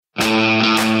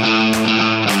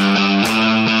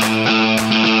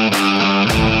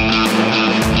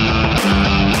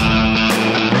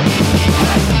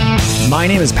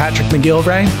name is Patrick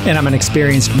McGilvray, and I'm an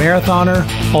experienced marathoner,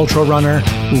 ultra runner,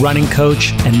 running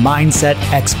coach, and mindset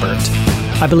expert.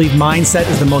 I believe mindset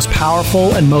is the most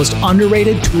powerful and most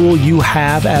underrated tool you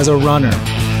have as a runner.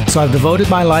 So I've devoted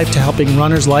my life to helping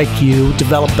runners like you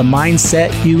develop the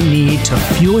mindset you need to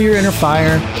fuel your inner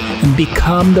fire and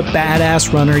become the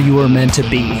badass runner you are meant to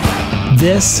be.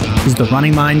 This is the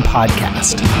Running Mind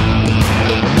Podcast.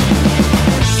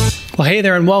 Well, hey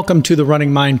there, and welcome to the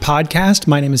Running Mind Podcast.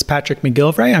 My name is Patrick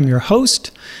McGilvray. I'm your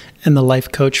host and the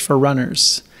life coach for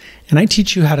runners. And I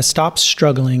teach you how to stop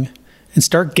struggling and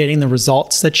start getting the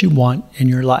results that you want in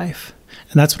your life.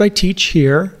 And that's what I teach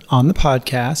here on the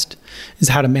podcast, is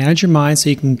how to manage your mind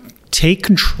so you can take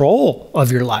control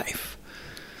of your life.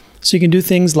 So you can do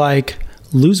things like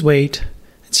lose weight,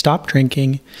 stop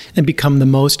drinking, and become the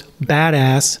most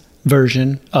badass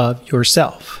version of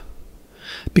yourself.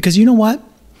 Because you know what?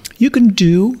 You can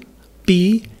do,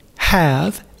 be,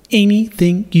 have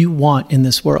anything you want in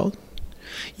this world.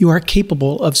 You are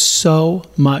capable of so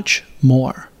much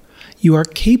more. You are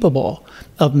capable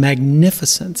of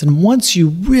magnificence. And once you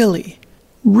really,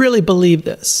 really believe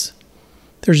this,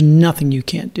 there's nothing you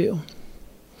can't do.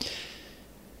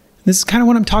 This is kind of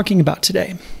what I'm talking about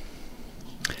today.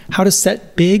 How to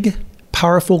set big,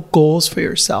 powerful goals for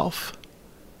yourself,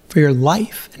 for your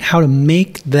life, and how to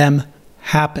make them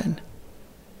happen.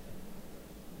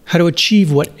 How to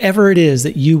achieve whatever it is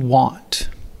that you want.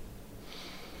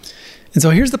 And so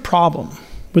here's the problem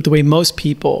with the way most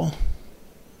people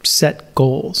set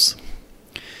goals.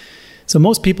 So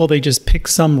most people, they just pick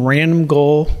some random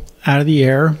goal out of the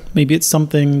air. Maybe it's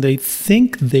something they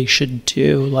think they should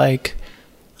do, like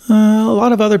a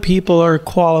lot of other people are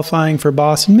qualifying for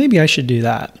Boston. Maybe I should do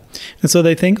that. And so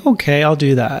they think, okay, I'll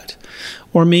do that.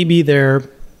 Or maybe they're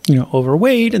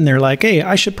overweight and they're like, hey,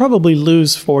 I should probably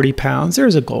lose 40 pounds.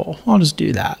 There's a goal. I'll just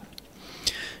do that.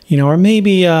 Or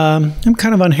maybe I'm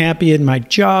kind of unhappy in my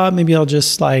job. Maybe I'll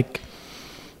just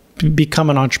become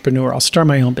an entrepreneur. I'll start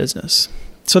my own business.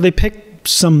 So they pick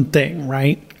something,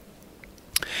 right?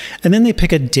 And then they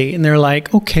pick a date and they're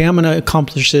like, okay, I'm going to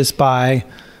accomplish this by,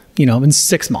 in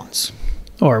 6 months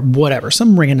or whatever,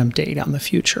 some random date out in the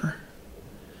future.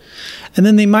 And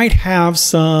then they might have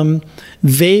some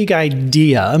vague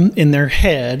idea in their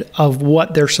head of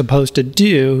what they're supposed to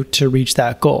do to reach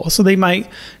that goal. So they might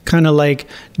kind of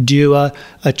do a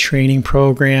training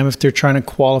program if they're trying to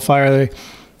qualify, or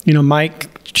they, might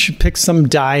pick some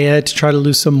diet to try to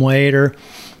lose some weight, or,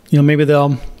 maybe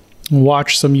they'll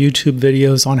watch some YouTube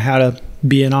videos on how to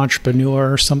be an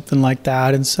entrepreneur or something like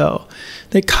that. And so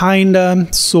they kind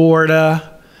of, sort of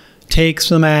take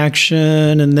some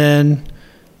action and then,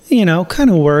 kind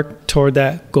of work toward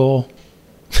that goal.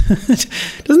 Doesn't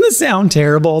this sound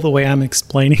terrible the way I'm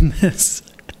explaining this?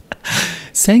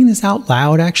 Saying this out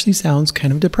loud actually sounds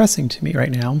kind of depressing to me right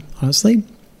now, honestly.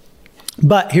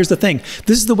 But here's the thing.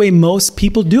 This is the way most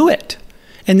people do it.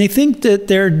 And they think that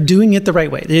they're doing it the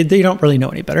right way. They don't really know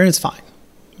any better, and it's fine.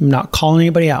 I'm not calling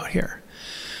anybody out here.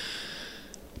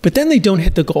 But then they don't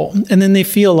hit the goal, and then they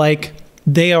feel like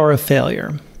they are a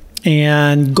failure.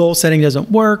 And goal setting doesn't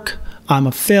work. I'm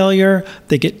a failure.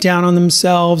 They get down on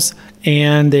themselves,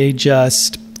 and they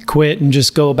just quit and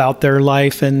just go about their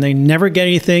life, and they never get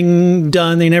anything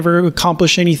done. They never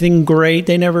accomplish anything great.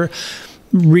 They never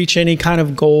reach any kind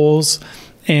of goals.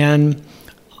 And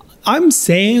I'm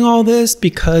saying all this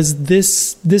because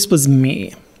this was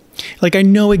me. I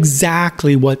know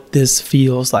exactly what this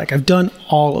feels like. I've done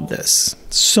all of this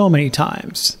so many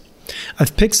times.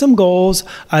 I've picked some goals.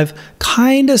 I've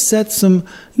kind of set some,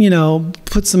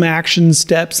 put some action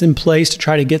steps in place to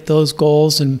try to get those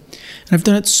goals. And I've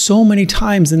done it so many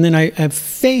times, and then I've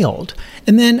failed.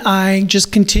 And then I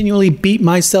just continually beat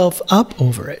myself up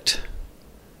over it.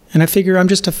 And I figure I'm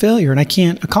just a failure and I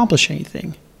can't accomplish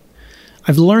anything.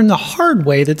 I've learned the hard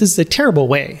way that this is a terrible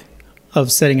way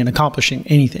of setting and accomplishing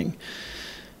anything.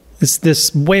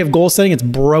 This way of goal setting, it's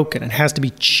broken. It has to be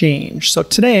changed. So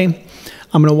today,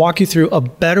 I'm going to walk you through a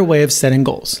better way of setting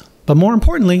goals. But more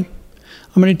importantly,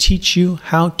 I'm going to teach you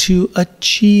how to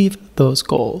achieve those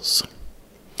goals.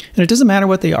 And it doesn't matter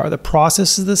what they are. The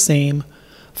process is the same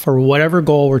for whatever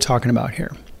goal we're talking about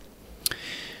here.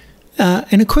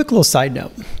 And a quick little side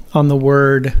note on the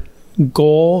word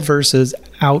goal versus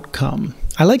outcome.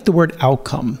 I like the word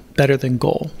outcome better than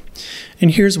goal.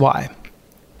 And here's why.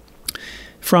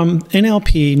 From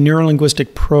NLP,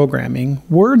 neuro-linguistic programming,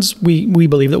 words, we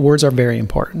believe that words are very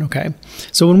important, okay?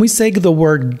 So when we say the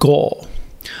word goal,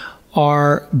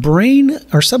 our brain,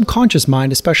 our subconscious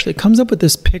mind especially, comes up with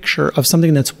this picture of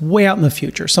something that's way out in the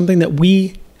future, something that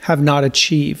we have not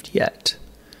achieved yet,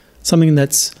 something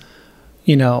that's,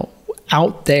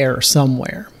 out there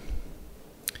somewhere.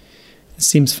 it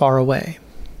seems far away.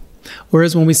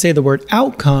 Whereas when we say the word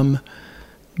outcome,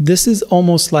 this is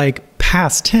almost like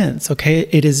past tense, okay?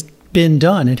 It has been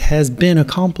done. It has been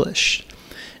accomplished.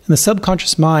 And the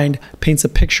subconscious mind paints a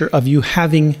picture of you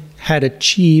having had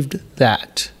achieved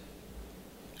that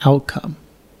outcome.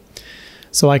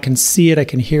 So I can see it, I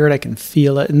can hear it, I can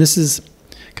feel it. And this is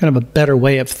kind of a better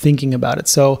way of thinking about it.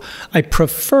 So I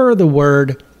prefer the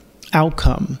word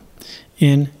outcome.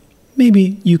 And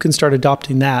maybe you can start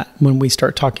adopting that when we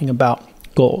start talking about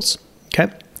goals.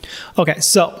 Okay,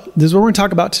 so this is what we're going to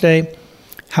talk about today,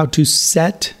 how to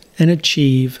set and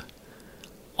achieve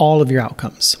all of your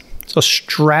outcomes. So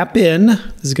strap in.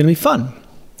 This is going to be fun.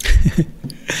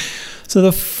 So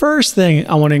the first thing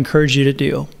I want to encourage you to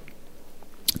do,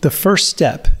 the first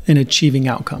step in achieving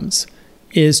outcomes,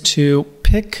 is to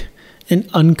pick an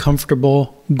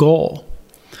uncomfortable goal.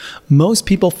 Most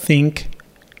people think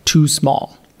too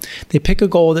small. They pick a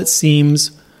goal that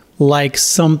seems like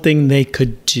something they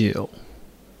could do.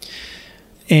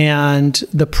 And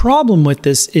the problem with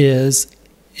this is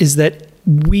that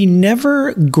we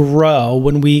never grow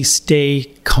when we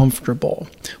stay comfortable.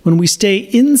 When we stay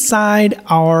inside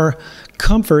our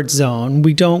comfort zone,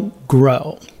 we don't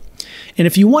grow. And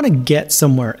if you want to get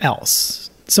somewhere else,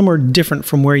 somewhere different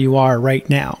from where you are right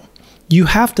now, you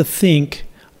have to think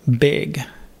big.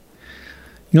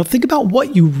 Think about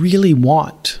what you really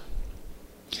want.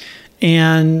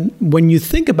 And when you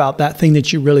think about that thing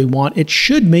that you really want, it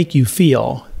should make you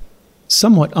feel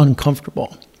somewhat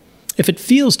uncomfortable. If it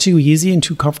feels too easy and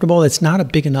too comfortable, it's not a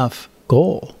big enough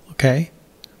goal, okay?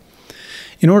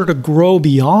 In order to grow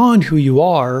beyond who you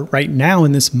are right now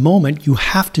in this moment, you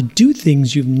have to do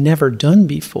things you've never done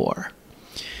before.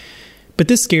 But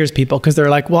this scares people because they're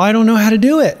like, well, I don't know how to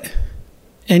do it.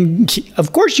 And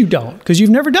of course you don't, because you've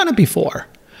never done it before.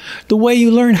 The way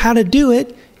you learn how to do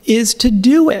it is to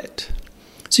do it.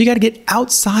 So you got to get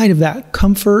outside of that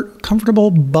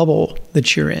comfortable bubble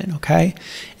that you're in, okay?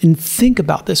 And think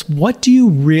about this. What do you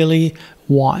really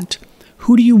want?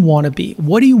 Who do you want to be?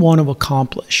 What do you want to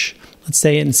accomplish? Let's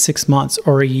say in 6 months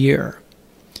or a year.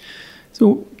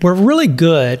 So we're really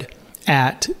good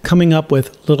at coming up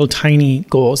with little tiny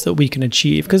goals that we can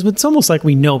achieve because it's almost like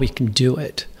we know we can do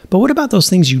it. But what about those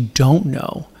things you don't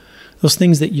know? Those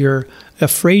things that you're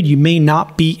afraid you may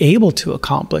not be able to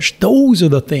accomplish. Those are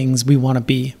the things we want to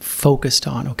be focused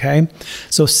on, okay?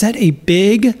 So set a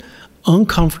big,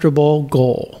 uncomfortable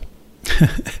goal.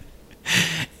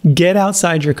 Get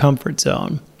outside your comfort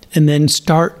zone and then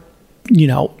start,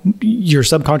 your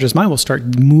subconscious mind will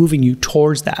start moving you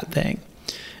towards that thing.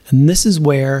 And this is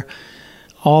where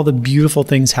all the beautiful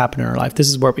things happen in our life. This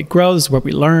is where we grow. This is where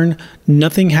we learn.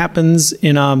 Nothing happens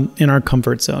in our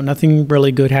comfort zone. Nothing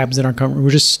really good happens in our comfort.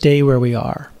 We just stay where we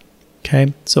are.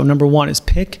 Okay. So number one is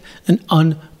pick an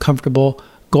uncomfortable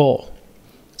goal.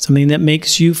 Something that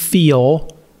makes you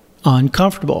feel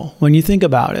uncomfortable when you think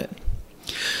about it.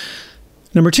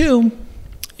 Number two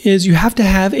is you have to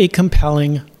have a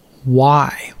compelling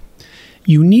why.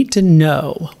 You need to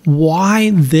know why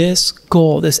this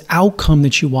goal, this outcome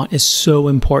that you want is so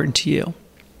important to you.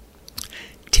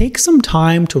 Take some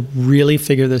time to really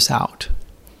figure this out.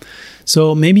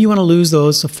 So maybe you want to lose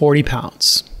those 40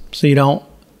 pounds so you don't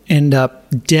end up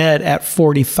dead at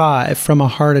 45 from a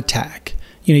heart attack.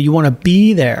 You want to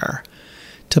be there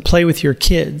to play with your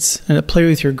kids and to play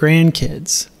with your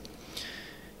grandkids.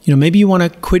 Maybe you want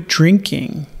to quit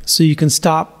drinking so you can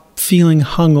stop feeling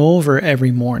hungover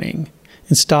every morning.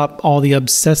 And stop all the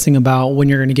obsessing about when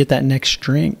you're going to get that next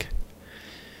drink.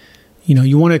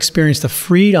 You want to experience the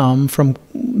freedom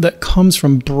that comes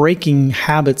from breaking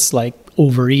habits like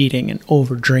overeating and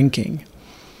over drinking.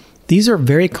 These are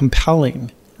very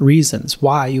compelling reasons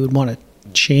why you would want to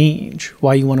change,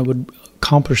 why you want to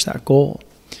accomplish that goal.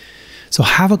 So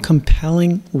have a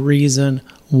compelling reason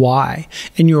why.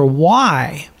 And your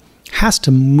why has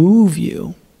to move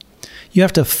you. You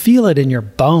have to feel it in your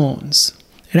bones.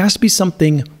 It has to be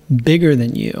something bigger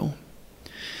than you.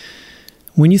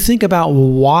 When you think about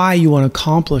why you want to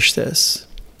accomplish this,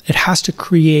 there has to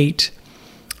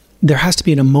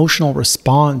be an emotional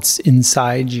response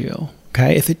inside you.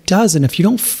 Okay? If it doesn't, if you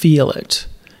don't feel it,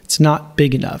 it's not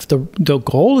big enough. The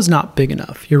goal is not big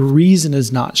enough. Your reason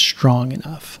is not strong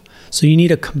enough. So you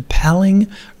need a compelling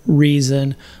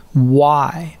reason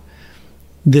why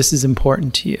this is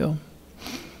important to you.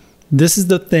 This is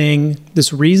the thing,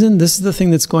 this is the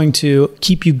thing that's going to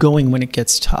keep you going when it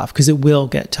gets tough, because it will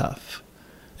get tough.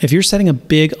 If you're setting a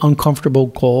big, uncomfortable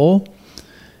goal,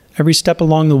 every step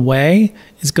along the way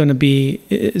is going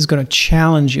to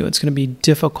challenge you. It's going to be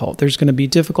difficult. There's going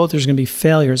to be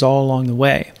failures all along the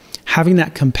way. Having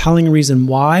that compelling reason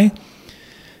why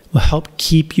will help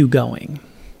keep you going.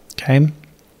 Okay?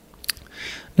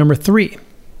 Number 3,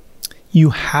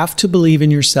 you have to believe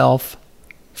in yourself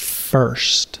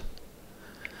first.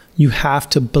 You have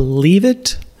to believe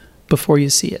it before you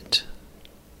see it.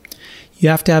 You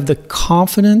have to have the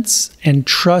confidence and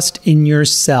trust in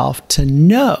yourself to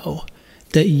know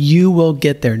that you will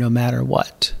get there no matter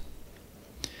what.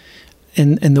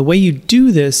 And the way you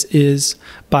do this is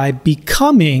by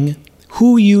becoming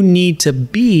who you need to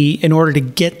be in order to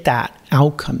get that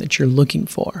outcome that you're looking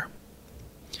for.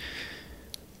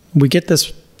 We get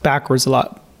this backwards a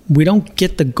lot. We don't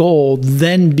get the goal,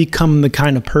 then become the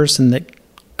kind of person that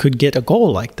could get a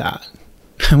goal like that.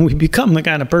 We become the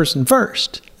kind of person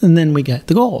first, and then we get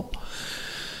the goal.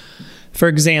 For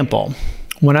example,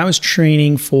 when I was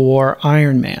training for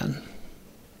Ironman,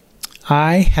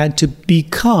 I had to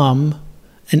become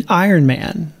an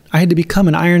Ironman. I had to become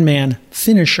an Ironman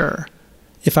finisher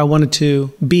if I wanted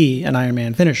to be an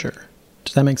Ironman finisher.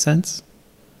 Does that make sense?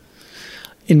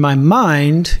 In my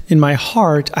mind, in my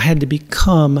heart, I had to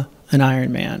become an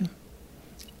Ironman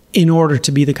in order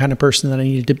to be the kind of person that I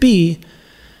needed to be,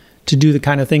 to do the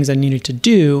kind of things I needed to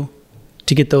do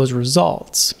to get those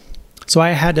results. So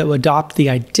I had to adopt the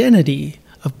identity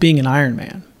of being an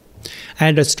Ironman. I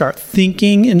had to start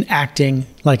thinking and acting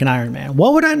like an Ironman.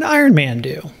 What would an Ironman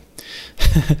do?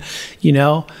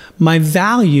 My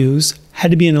values had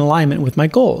to be in alignment with my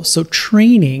goals. So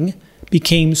training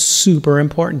became super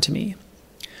important to me.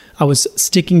 I was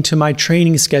sticking to my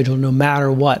training schedule no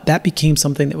matter what. That became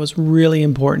something that was really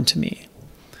important to me.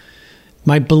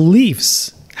 My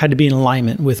beliefs had to be in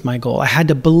alignment with my goal. I had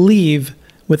to believe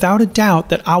without a doubt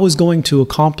that I was going to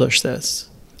accomplish this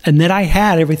and that I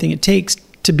had everything it takes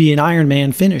to be an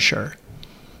Ironman finisher.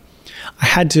 I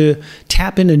had to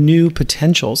tap into new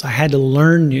potentials. I had to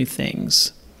learn new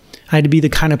things. I had to be the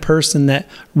kind of person that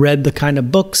read the kind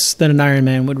of books that an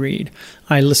Ironman would read.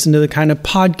 I listened to the kind of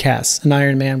podcasts an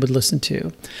Ironman would listen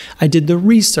to. I did the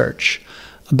research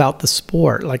about the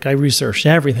sport. Like I researched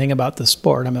everything about the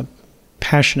sport. I'm a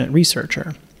passionate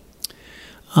researcher.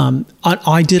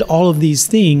 I did all of these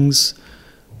things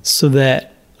so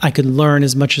that I could learn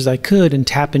as much as I could and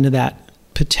tap into that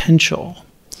potential.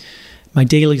 My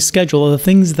daily schedule, the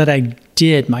things that I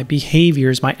did, my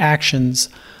behaviors, my actions,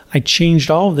 I changed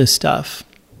all of this stuff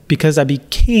because I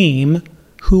became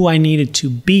who I needed to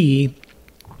be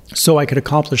so I could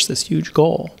accomplish this huge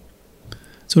goal.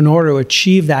 So in order to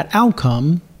achieve that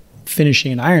outcome,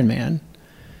 finishing an Ironman,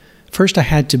 first I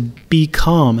had to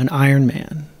become an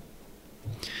Ironman.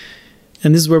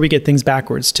 And this is where we get things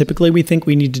backwards. Typically, we think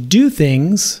we need to do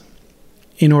things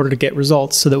in order to get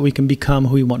results so that we can become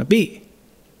who we want to be.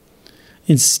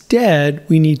 Instead,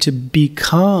 we need to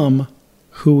become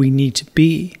who we need to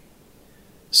be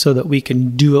so that we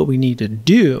can do what we need to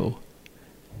do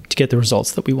to get the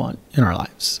results that we want in our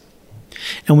lives.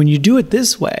 And when you do it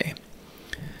this way,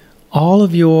 all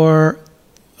of your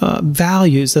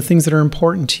values, the things that are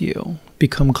important to you,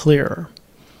 become clearer.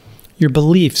 Your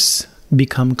beliefs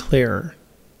become clearer.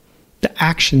 The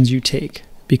actions you take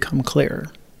become clearer.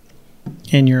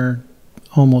 And you're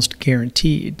almost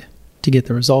guaranteed to get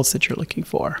the results that you're looking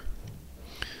for.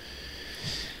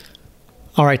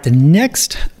 All right, the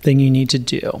next thing you need to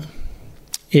do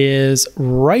is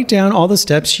write down all the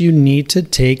steps you need to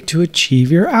take to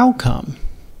achieve your outcome.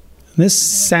 This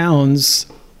sounds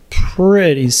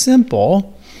pretty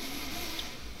simple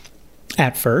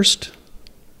at first.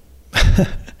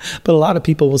 But a lot of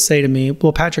people will say to me,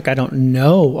 well, Patrick, I don't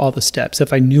know all the steps.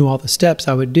 If I knew all the steps,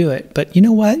 I would do it. But you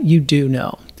know what? You do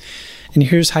know. And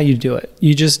here's how you do it.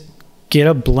 You just get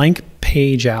a blank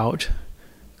page out,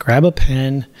 grab a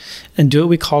pen, and do what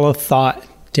we call a thought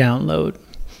download.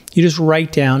 You just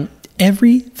write down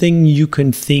everything you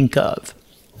can think of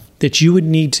that you would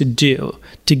need to do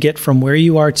to get from where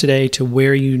you are today to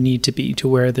where you need to be, to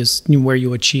where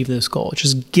you achieve this goal.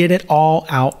 Just get it all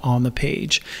out on the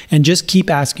page and just keep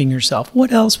asking yourself,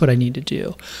 what else would I need to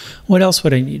do? What else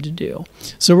would I need to do?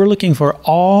 So we're looking for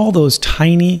all those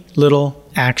tiny little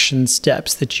action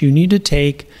steps that you need to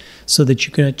take so that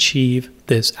you can achieve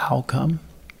this outcome.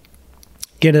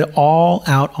 Get it all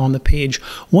out on the page.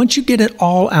 Once you get it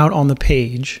all out on the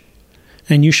page,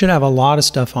 and you should have a lot of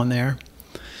stuff on there,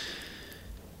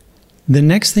 the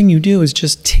next thing you do is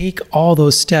just take all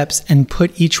those steps and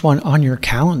put each one on your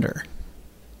calendar.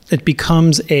 It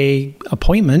becomes an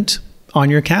appointment on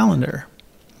your calendar.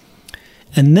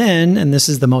 And then, and this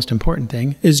is the most important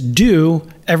thing, is do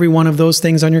every one of those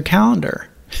things on your calendar.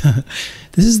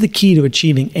 This is the key to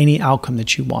achieving any outcome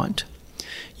that you want.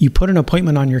 You put an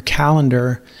appointment on your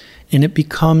calendar and it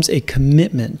becomes a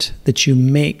commitment that you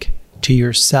make to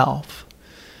yourself.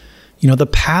 The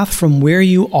path from where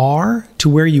you are to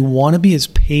where you want to be is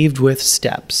paved with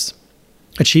steps.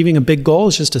 Achieving a big goal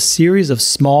is just a series of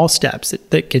small steps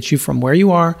that get you from where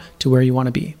you are to where you want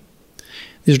to be.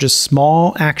 These are just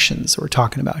small actions that we're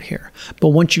talking about here. But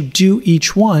once you do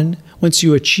each one, once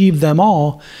you achieve them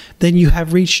all, then you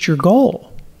have reached your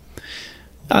goal.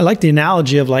 I like the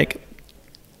analogy of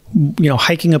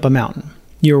hiking up a mountain.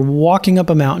 You're walking up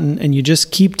a mountain and you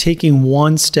just keep taking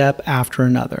one step after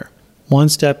another. One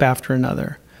step after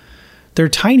another. They're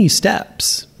tiny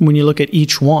steps when you look at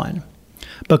each one,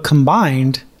 but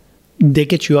combined, they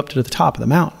get you up to the top of the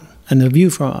mountain. And the view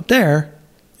from up there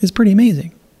is pretty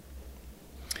amazing.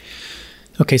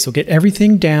 Okay, so get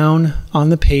everything down on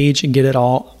the page and get it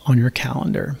all on your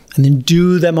calendar. And then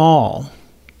do them all.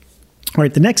 All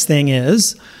right, the next thing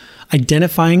is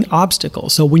identifying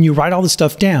obstacles. So when you write all this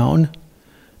stuff down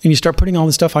and you start putting all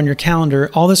this stuff on your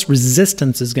calendar, all this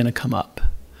resistance is going to come up.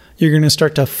 You're going to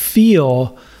start to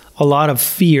feel a lot of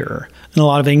fear and a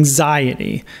lot of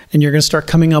anxiety. And you're going to start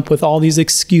coming up with all these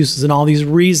excuses and all these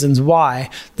reasons why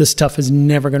this stuff is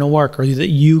never going to work or that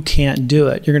you can't do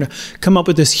it. You're going to come up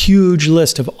with this huge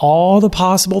list of all the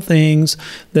possible things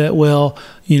that will,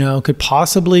 could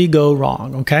possibly go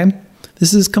wrong. Okay.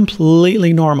 This is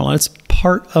completely normal. It's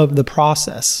part of the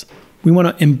process. We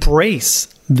want to embrace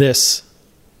this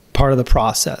part of the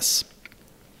process.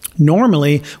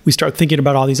 Normally, we start thinking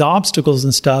about all these obstacles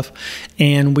and stuff,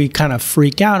 and we kind of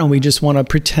freak out and we just want to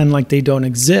pretend like they don't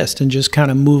exist and just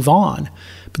kind of move on.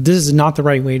 But this is not the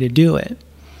right way to do it.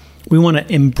 We want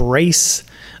to embrace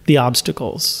the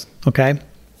obstacles, okay?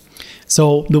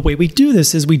 So the way we do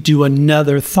this is we do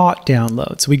another thought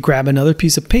download. So we grab another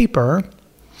piece of paper,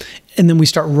 and then we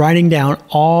start writing down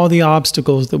all the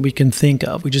obstacles that we can think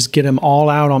of. We just get them all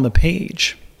out on the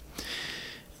page.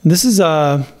 This is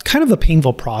kind of a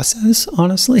painful process,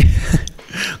 honestly.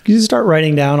 You start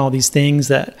writing down all these things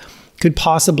that could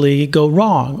possibly go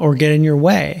wrong or get in your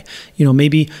way.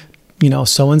 Maybe,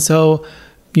 so-and-so,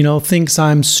 thinks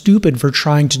I'm stupid for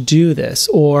trying to do this,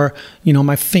 or,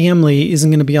 my family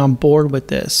isn't going to be on board with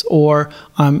this, or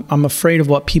I'm afraid of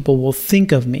what people will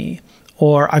think of me,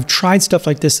 or I've tried stuff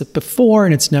like this before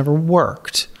and it's never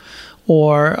worked.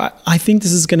 Or I think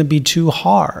this is going to be too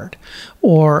hard,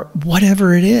 or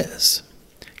whatever it is.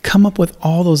 Come up with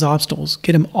all those obstacles,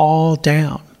 get them all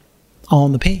down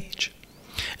on the page.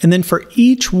 And then for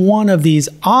each one of these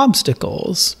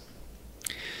obstacles,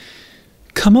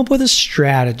 come up with a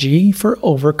strategy for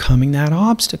overcoming that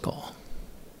obstacle.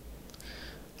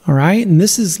 All right? And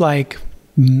this is like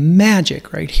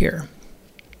magic right here.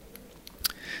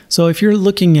 So if you're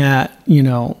looking at,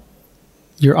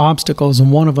 your obstacles,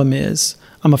 and one of them is,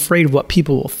 I'm afraid of what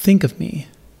people will think of me.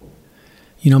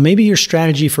 Maybe your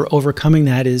strategy for overcoming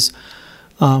that is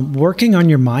working on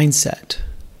your mindset.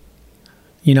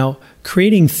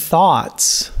 Creating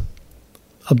thoughts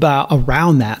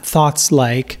around that. Thoughts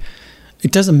like,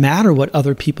 it doesn't matter what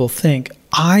other people think.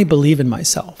 I believe in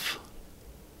myself.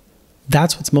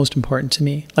 That's what's most important to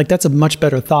me. Like, that's a much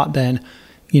better thought than,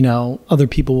 other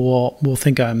people will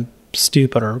think I'm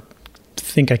stupid or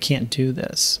think I can't do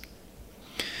this.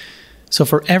 So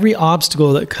for every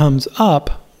obstacle that comes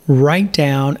up, write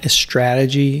down a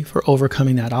strategy for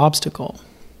overcoming that obstacle.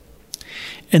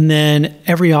 And then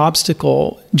every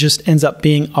obstacle just ends up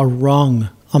being a rung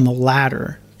on the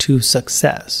ladder to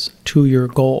success, to your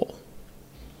goal.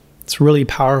 It's a really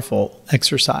powerful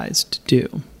exercise to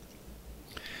do.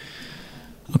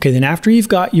 Okay, then after you've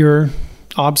got your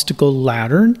obstacle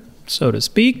ladder, so to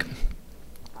speak,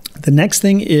 the next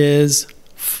thing is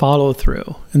follow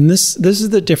through. And this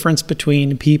is the difference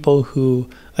between people who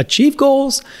achieve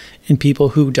goals and people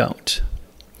who don't,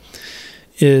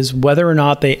 is whether or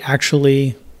not they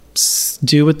actually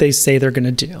do what they say they're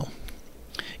going to do.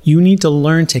 You need to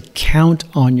learn to count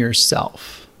on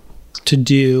yourself to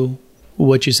do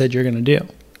what you said you're going to do.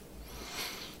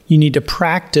 You need to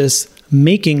practice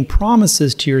making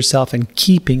promises to yourself and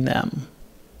keeping them.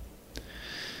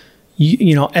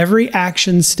 Every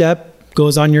action step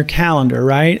goes on your calendar,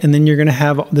 right? And then you're going to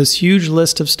have this huge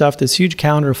list of stuff, this huge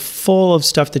calendar full of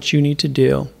stuff that you need to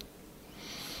do.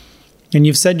 And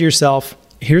you've said to yourself,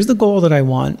 here's the goal that I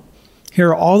want. Here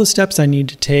are all the steps I need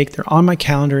to take. They're on my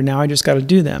calendar. Now I just got to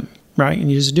do them, right?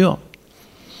 And you just do them.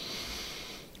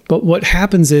 But what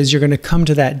happens is you're going to come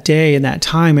to that day and that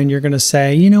time and you're going to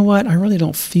say, you know what? I really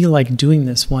don't feel like doing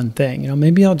this one thing.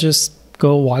 Maybe I'll just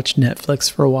go watch Netflix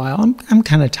for a while. I'm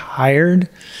kind of tired.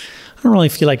 I don't really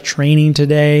feel like training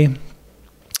today.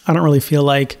 I don't really feel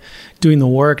like doing the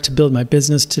work to build my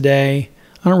business today.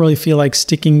 I don't really feel like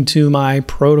sticking to my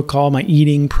protocol, my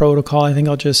eating protocol. I think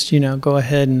I'll just, go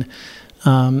ahead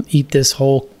and eat this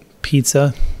whole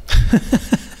pizza.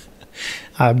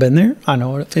 I've been there. I know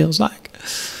what it feels like.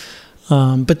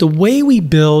 But the way we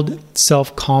build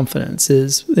self-confidence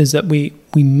is that we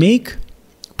make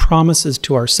promises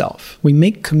to ourselves. We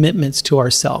make commitments to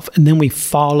ourselves, and then we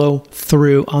follow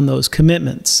through on those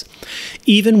commitments,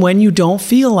 even when you don't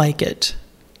feel like it.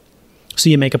 So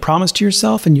you make a promise to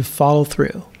yourself and you follow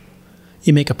through.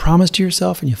 You make a promise to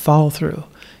yourself and you follow through.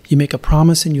 You make a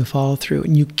promise and you follow through,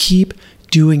 and you keep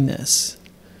doing this.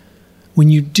 When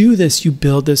you do this, you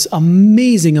build this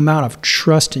amazing amount of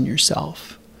trust in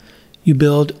yourself. You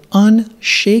build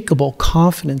unshakable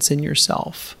confidence in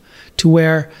yourself to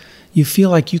where you feel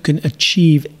like you can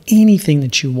achieve anything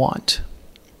that you want.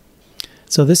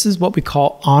 So this is what we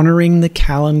call honoring the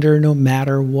calendar no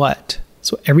matter what.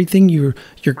 So everything you're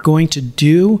going to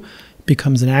do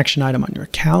becomes an action item on your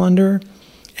calendar,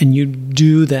 and you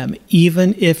do them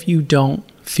even if you don't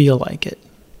feel like it.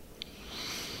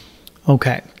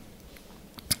 Okay.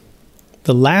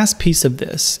 The last piece of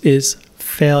this is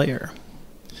failure.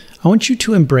 I want you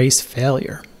to embrace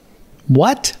failure.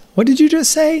 What? What did you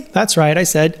just say? That's right. I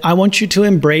said, I want you to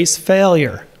embrace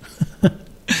failure.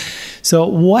 So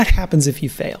what happens if you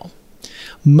fail?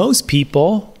 Most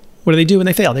people, what do when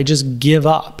they fail? They just give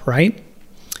up, right?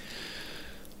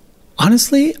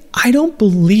 Honestly, I don't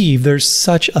believe there's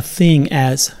such a thing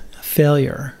as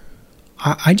failure.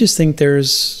 I just think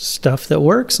there's stuff that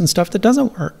works and stuff that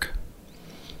doesn't work.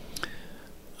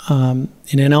 In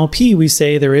NLP, we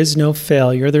say there is no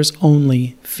failure, there's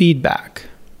only feedback.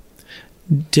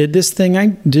 Did this thing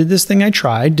I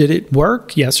tried, did it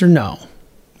work? Yes or no?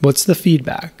 What's the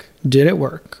feedback? Did it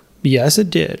work? Yes, it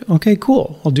did. Okay,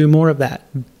 cool. I'll do more of that.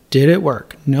 Did it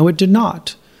work? No, it did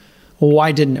not. Well,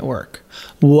 why didn't it work?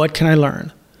 What can I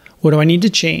learn? What do I need to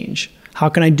change? How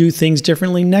can I do things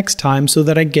differently next time so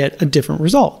that I get a different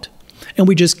result? And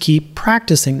we just keep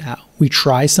practicing that. We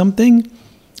try something,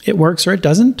 it works or it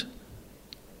doesn't.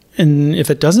 And if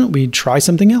it doesn't, we try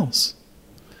something else.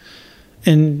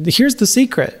 And here's the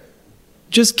secret.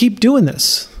 Just keep doing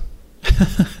this.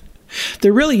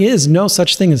 There really is no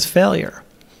such thing as failure.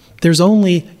 There's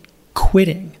only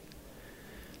quitting.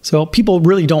 So people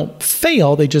really don't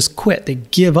fail, they just quit, they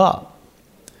give up.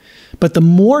 But the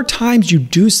more times you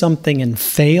do something and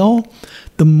fail,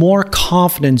 the more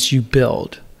confidence you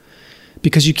build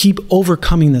because you keep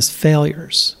overcoming these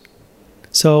failures.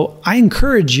 So I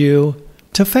encourage you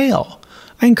to fail.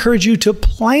 I encourage you to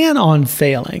plan on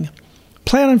failing.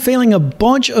 Plan on failing a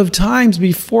bunch of times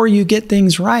before you get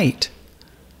things right.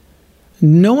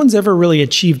 No one's ever really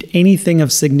achieved anything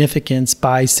of significance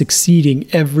by succeeding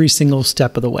every single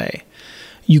step of the way.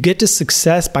 You get to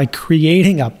success by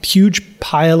creating a huge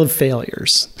pile of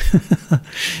failures.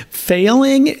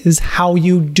 Failing is how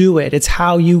you do it. It's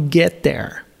how you get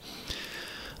there.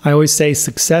 I always say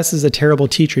success is a terrible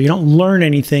teacher. You don't learn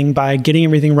anything by getting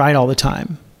everything right all the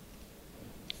time.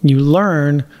 You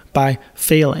learn by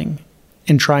failing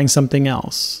and trying something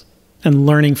else and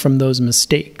learning from those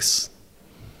mistakes.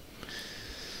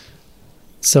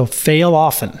 So fail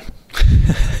often.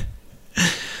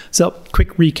 So quick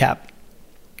recap.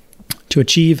 To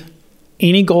achieve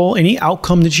any goal, any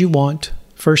outcome that you want,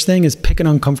 first thing is pick an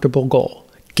uncomfortable goal.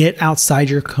 Get outside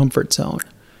your comfort zone.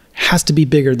 It has to be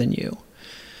bigger than you.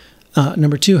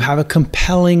 Number 2, have a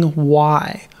compelling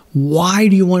why. Why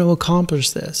do you want to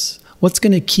accomplish this? What's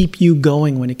going to keep you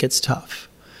going when it gets tough?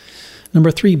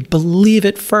 Number 3, believe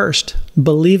it first.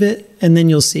 Believe it, and then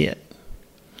you'll see it.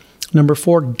 Number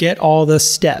 4, get all the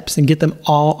steps and get them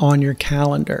all on your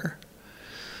calendar.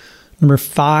 Number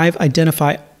 5,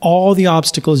 identify all the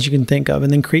obstacles you can think of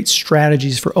and then create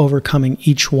strategies for overcoming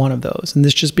each one of those. And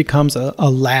this just becomes a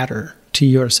ladder to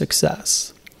your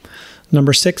success.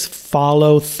 Number 6,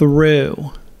 follow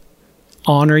through.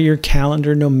 Honor your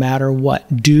calendar no matter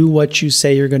what. Do what you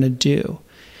say you're going to do.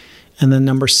 And then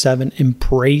number 7,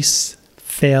 embrace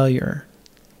failure.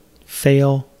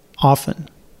 Fail often.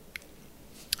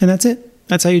 And that's it.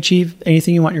 That's how you achieve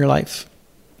anything you want in your life.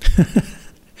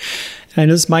 And I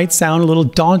know this might sound a little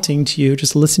daunting to you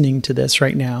just listening to this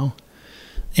right now.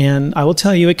 And I will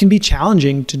tell you, it can be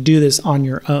challenging to do this on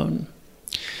your own.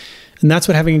 And that's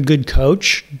what having a good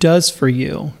coach does for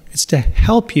you. It's to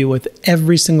help you with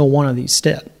every single one of these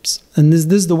steps. And this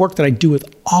is the work that I do with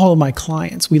all of my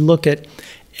clients. We look at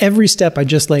every step I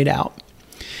just laid out,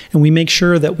 and we make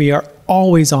sure that we are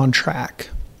always on track.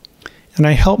 And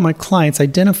I help my clients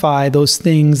identify those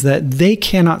things that they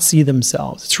cannot see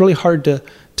themselves. It's really hard to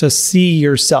see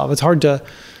yourself. It's hard to,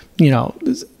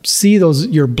 see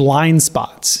your blind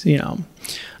spots,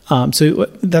 So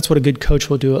that's what a good coach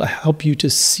will do. It'll help you to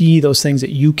see those things that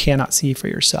you cannot see for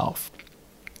yourself.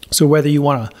 So whether you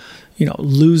want to,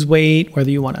 lose weight, whether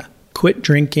you want to quit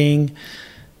drinking.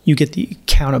 You get the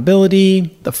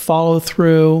accountability, the follow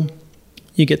through,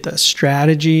 you get the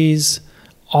strategies,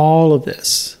 all of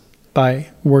this by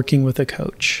working with a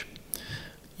coach.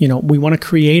 We want to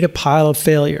create a pile of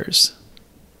failures,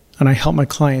 and I help my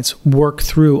clients work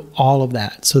through all of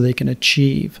that so they can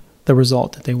achieve the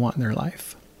result that they want in their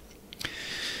life.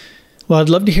 Well, I'd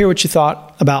love to hear what you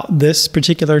thought about this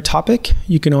particular topic.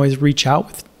 You can always reach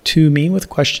out to me with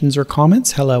questions or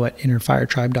comments.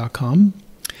 hello@innerfiretribe.com.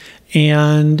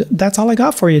 And that's all I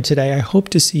got for you today. I hope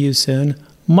to see you soon.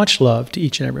 Much love to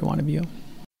each and every one of you.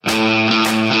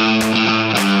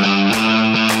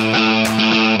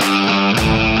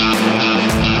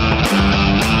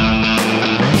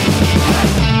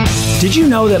 Did you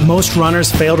know that most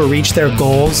runners fail to reach their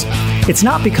goals? It's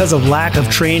not because of lack of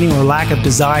training or lack of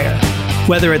desire.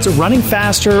 Whether it's running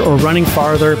faster or running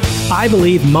farther, I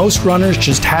believe most runners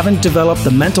just haven't developed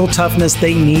the mental toughness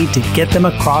they need to get them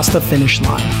across the finish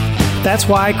line. That's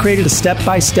why I created a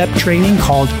step-by-step training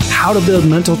called How to Build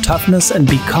Mental Toughness and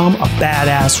Become a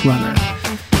Badass Runner.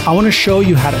 I want to show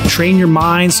you how to train your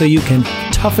mind so you can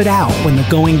tough it out when the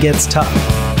going gets tough.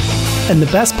 And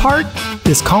the best part?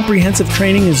 This comprehensive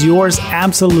training is yours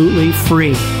absolutely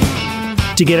free.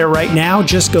 To get it right now,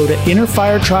 just go to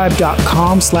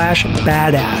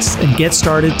innerfiretribe.com/badass and get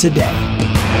started today.